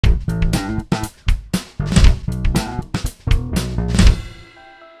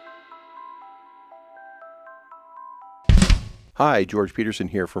Hi, George Petersen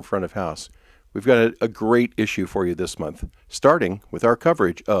here from Front of House. We've got a great issue for you this month, starting with our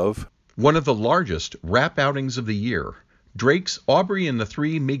coverage of one of the largest rap outings of the year, Drake's Aubrey and the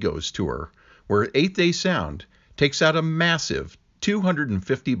Three Migos tour, where 8th Day Sound takes out a massive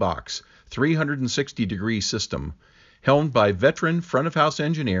 250-box, 360-degree system, helmed by veteran front-of-house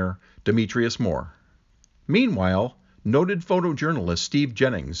engineer Demetrius Moore. Meanwhile, noted photojournalist Steve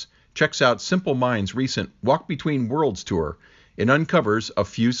Jennings checks out Simple Minds' recent Walk Between Worlds tour and uncovers a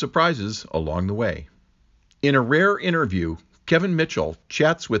few surprises along the way. In a rare interview, Kevin Mitchell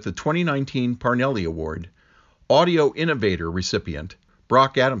chats with the 2019 Parnelli Award Audio Innovator recipient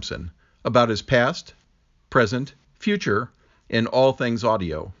Brock Adamson about his past, present, future, and all things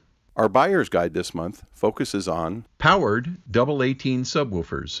audio. Our buyer's guide this month focuses on powered Double-18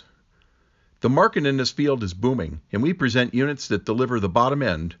 Subwoofers. The market in this field is booming, and we present units that deliver the bottom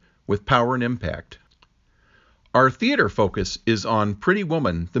end with power and impact. Our theater focus is on Pretty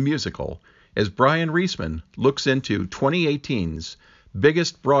Woman, the musical, as Brian Reisman looks into 2018's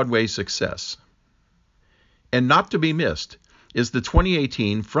biggest Broadway success. And not to be missed is the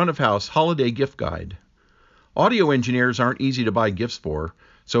 2018 Front of House Holiday Gift Guide. Audio engineers aren't easy to buy gifts for,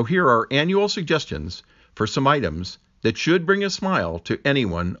 so here are annual suggestions for some items that should bring a smile to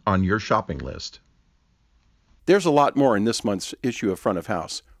anyone on your shopping list. There's a lot more in this month's issue of Front of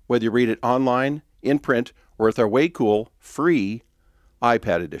House, whether you read it online, in print, or with our way cool, free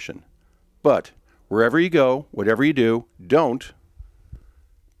iPad edition. But wherever you go, whatever you do, don't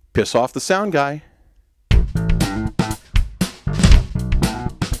piss off the sound guy.